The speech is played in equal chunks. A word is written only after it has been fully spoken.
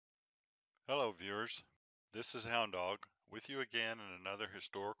Hello viewers, this is Houndawg with you again in another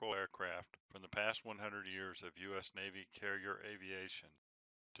historical aircraft from the past 100 years of U.S. Navy Carrier Aviation.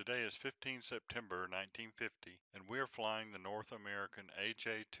 Today is 15 September 1950 and we are flying the North American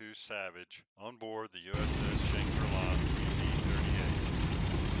AJ Savage on board the USS Shangri-La CD-38.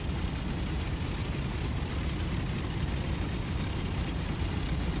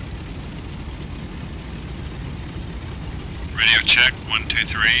 Radio check,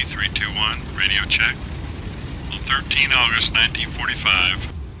 123, 321, radio check. On 13 August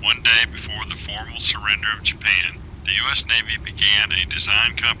 1945, one day before the formal surrender of Japan, the U.S. Navy began a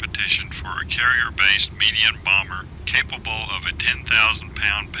design competition for a carrier-based medium bomber capable of a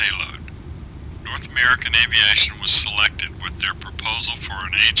 10,000-pound payload. North American Aviation was selected with their proposal for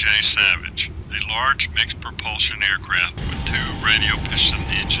an AJ Savage, a large mixed propulsion aircraft with two radio piston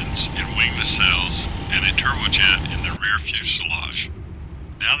engines in wing nacelles and a turbojet in the rear fuselage.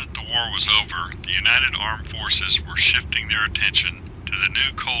 Now that the war was over, the United Armed Forces were shifting their attention to the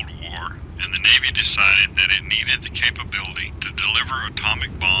new Cold War, and the Navy decided that it needed the capability to deliver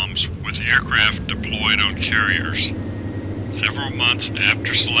atomic bombs with aircraft deployed on carriers. Several months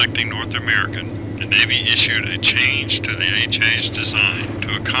after selecting North American, the Navy issued a change to the AJ's design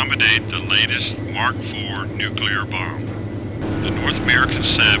to accommodate the latest Mark IV nuclear bomb. The North American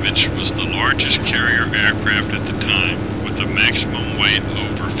Savage was the largest carrier aircraft at the time, with a maximum weight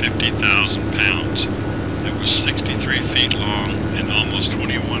over 50,000 pounds. It was 63 feet long and almost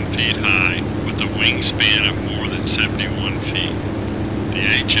 21 feet high, with a wingspan of more than 71 feet. The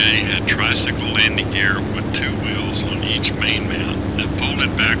AJ had tricycle landing gear with two wheels on each main mount that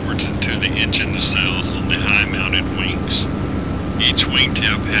folded backwards into the engine nacelles on the high-mounted wings. Each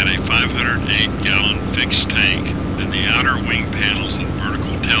wingtip had a 508-gallon fixed tank, and the outer wing panels and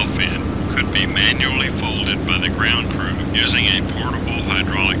vertical tail fin could be manually folded by the ground crew using a portable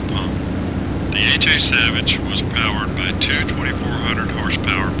hydraulic pump. The AJ Savage was powered by two 2,400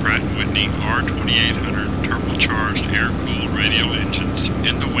 horsepower Pratt & Whitney R2800 turbocharged air-cooled radial engines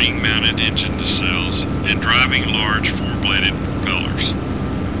in the wing-mounted engine nacelles and driving large four-bladed propellers.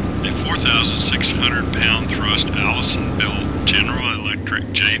 A 4,600-pound thrust Allison-built General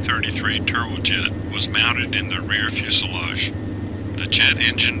Electric J-33 turbojet was mounted in the rear fuselage. The jet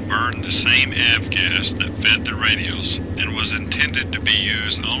engine burned the same avgas that fed the radials and was intended to be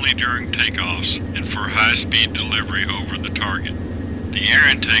used only during takeoffs and for high-speed delivery over the target. The air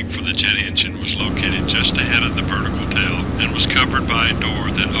intake for the jet engine was located just ahead of the vertical tail and was covered by a door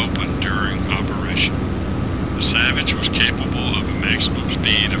that opened during operation. The Savage was capable of a maximum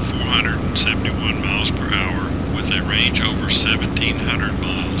speed of 471 miles per hour with a range over 1,700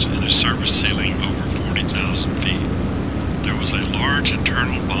 miles and a service ceiling over 40,000 feet. There was a large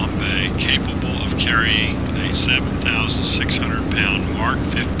internal bomb bay capable of carrying a 7,600-pound Mark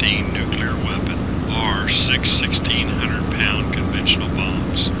 15 nuclear weapon, or 6 1,600-pound conventional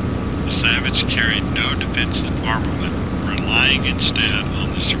bombs. The Savage carried no defensive armament, relying instead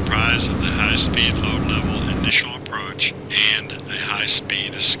on the surprise of the high-speed, low-level initial approach and a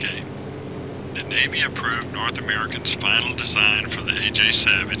high-speed escape. The Navy approved North American's final design for the AJ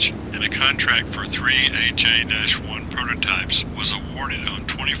Savage, and a contract for 3 AJ-1 prototypes was awarded on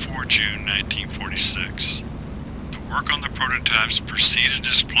 24 June 1946. The work on the prototypes proceeded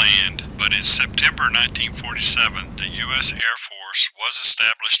as planned, but in September 1947, the U.S. Air Force was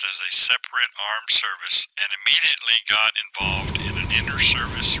established as a separate armed service and immediately got involved in an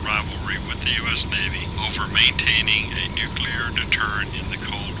inter-service rivalry with the U.S. Navy over maintaining a nuclear deterrent in the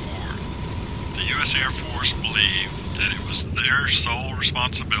Cold War. The U.S. Air Force believed that it was their sole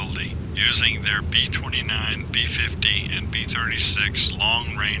responsibility, using their B-29, B-50, and B-36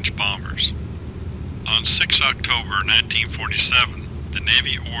 long-range bombers. On 6 October 1947, the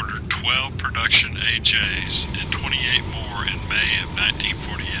Navy ordered 12 production AJs and 28 more in May of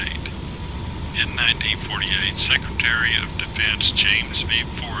 1948. In 1948, Secretary of Defense James V.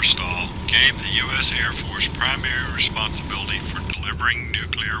 Forrestal gave the U.S. Air Force primary responsibility for delivering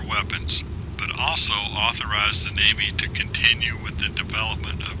nuclear weapons, but also authorized the Navy to continue with the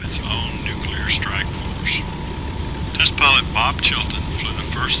development of its own nuclear strike force. Test pilot Bob Chilton flew the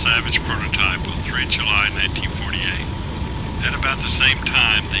first Savage prototype on 3 July 1948. At about the same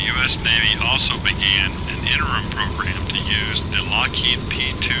time, the U.S. Navy also began an interim program to use the Lockheed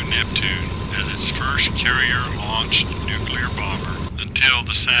P-2 Neptune as its first carrier-launched nuclear bomber until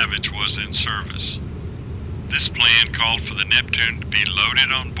the Savage was in service. This plan called for the Neptune to be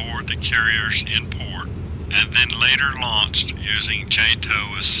loaded on board the carriers in port and then later launched using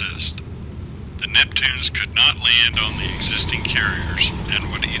JTOW assist. The Neptunes could not land on the existing carriers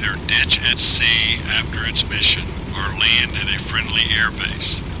and would either ditch at sea after its mission or land at a friendly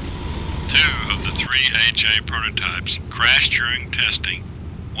airbase. Two of the three AJ prototypes crashed during testing,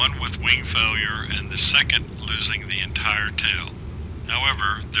 one with wing failure and the second losing the entire tail.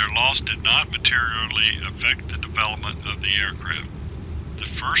 However, their loss did not materially affect the development of the aircraft. The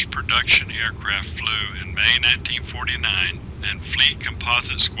first production aircraft flew in May 1949, and Fleet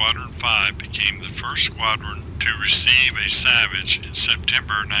Composite Squadron 5 became the first squadron to receive a Savage in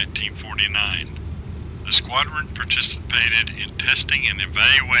September 1949. The squadron participated in testing and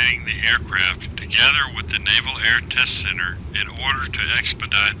evaluating the aircraft together with the Naval Air Test Center in order to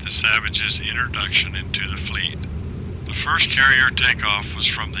expedite the Savage's introduction into the fleet. The first carrier takeoff was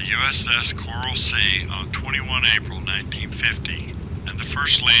from the USS Coral Sea on 21 April 1950, and the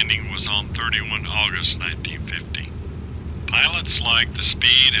first landing was on 31 August 1950. Pilots liked the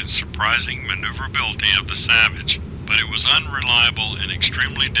speed and surprising maneuverability of the Savage, but it was unreliable and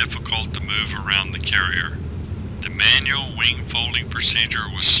extremely difficult to move around the carrier. The manual wing folding procedure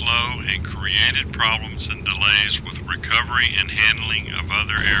was slow and created problems and delays with recovery and handling of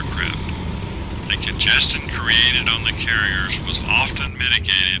other aircraft. The congestion created on the carriers was often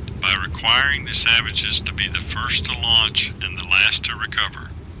mitigated by requiring the Savages to be the first to launch and the last to recover.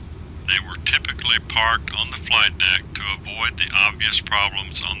 They were typically parked on the flight deck to avoid the obvious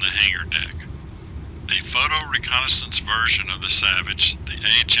problems on the hangar deck. A photo reconnaissance version of the Savage, the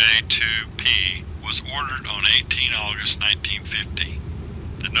AJ-2P, was ordered on 18 August 1950.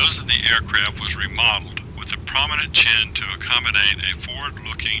 The nose of the aircraft was remodeled with a prominent chin to accommodate a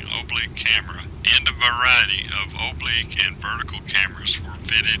forward-looking oblique camera, and a variety of oblique and vertical cameras were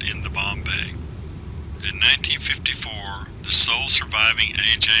fitted in the bomb bay. In 1954, the sole surviving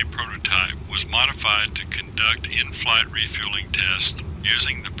AJ prototype was modified to conduct in-flight refueling tests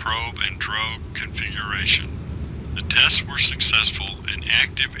using the probe and drogue configuration. The tests were successful and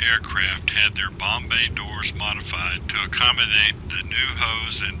active aircraft had their bomb bay doors modified to accommodate the new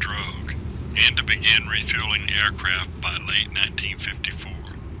hose and drogue, and to begin refueling aircraft by late 1954.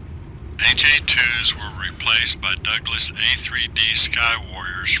 AJ-2s were replaced by Douglas A3D Sky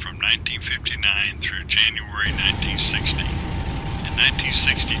Warriors from 1959 through January 1960. In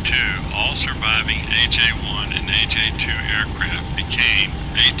 1962, all surviving AJ-1 and AJ-2 aircraft became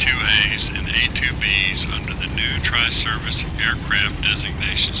A2As and A2Bs under the new Tri-Service Aircraft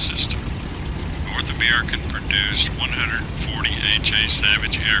Designation System. North American produced 140 AJ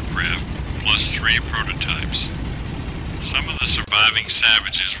Savage aircraft plus 3 prototypes. Some of the surviving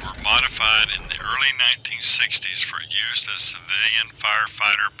Savages were modified in the early 1960s for use as civilian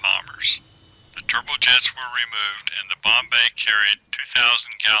firefighter bombers. The turbojets were removed and the bomb bay carried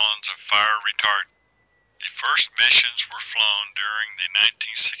 2,000 gallons of fire retardant. The first missions were flown during the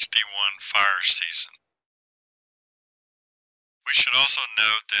 1961 fire season. We should also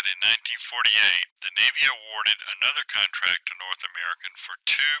note that in 1948, the Navy awarded another contract to North American for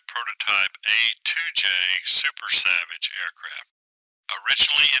 2 prototype A2J Super Savage aircraft.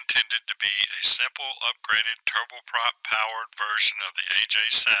 Originally intended to be a simple upgraded turboprop-powered version of the AJ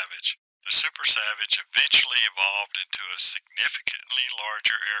Savage, the Super Savage eventually evolved into a significantly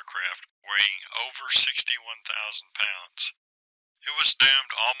larger aircraft weighing over 61,000 pounds. It was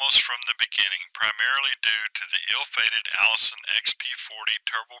doomed almost from the beginning, primarily due to the ill-fated Allison XP-40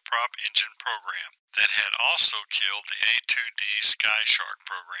 turboprop engine program that had also killed the A2D Skyshark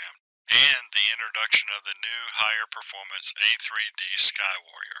program, and the introduction of the new higher-performance A3D Sky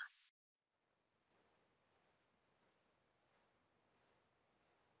Warrior.